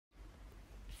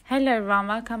Hello everyone,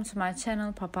 welcome to my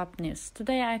channel Pop-Up News.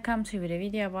 Today I come to you with a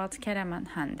video about Kerem and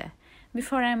Hande.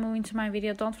 Before I move into my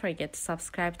video, don't forget to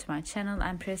subscribe to my channel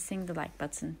and pressing the like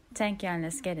button. Thank you, and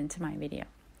let's get into my video.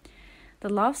 The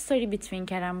love story between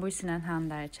Kerem Bu and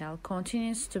Hande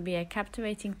continues to be a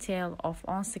captivating tale of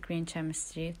on-screen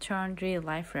chemistry turned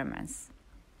real-life romance.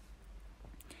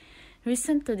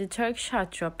 Recently, the Turkish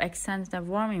heartthrob extended a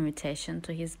warm invitation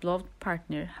to his beloved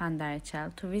partner Hande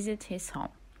to visit his home.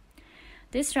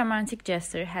 This romantic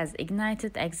gesture has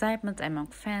ignited excitement among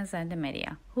fans and the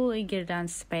media, who eagerly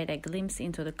anticipate a glimpse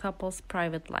into the couple's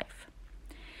private life.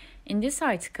 In this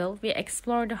article, we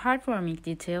explore the heartwarming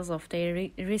details of their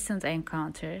recent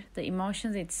encounter, the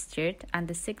emotions it stirred, and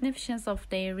the significance of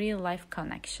their real-life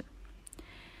connection.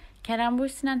 Kerem Bu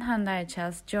and Hande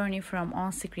journey from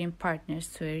on-screen partners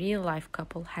to a real-life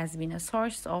couple has been a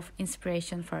source of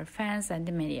inspiration for fans and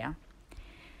the media.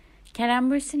 Kerem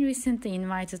Bu recently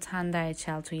invited Hande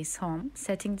to his home,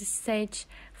 setting the stage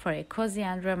for a cozy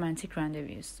and romantic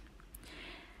rendezvous.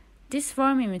 This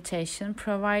warm invitation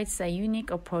provides a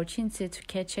unique opportunity to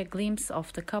catch a glimpse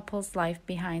of the couple's life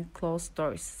behind closed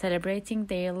doors, celebrating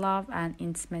their love and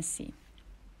intimacy.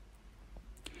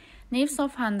 News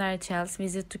of Hande's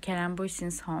visit to Kerem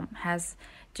Bu's home has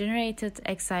generated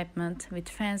excitement, with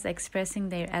fans expressing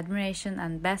their admiration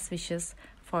and best wishes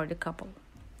for the couple.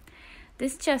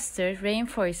 This gesture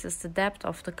reinforces the depth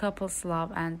of the couple's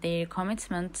love and their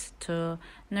commitment to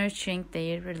nurturing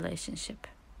their relationship.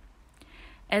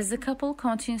 As the couple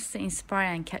continues to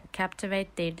inspire and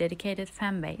captivate their dedicated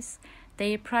fanbase,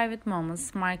 their private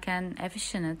moments mark an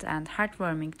affectionate and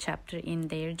heartwarming chapter in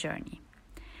their journey.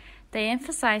 They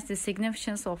emphasize the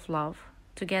significance of love,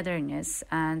 togetherness,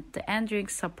 and the enduring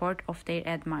support of their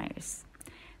admirers.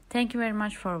 Thank you very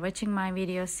much for watching my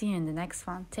video. See you in the next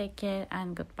one. Take care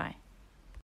and goodbye.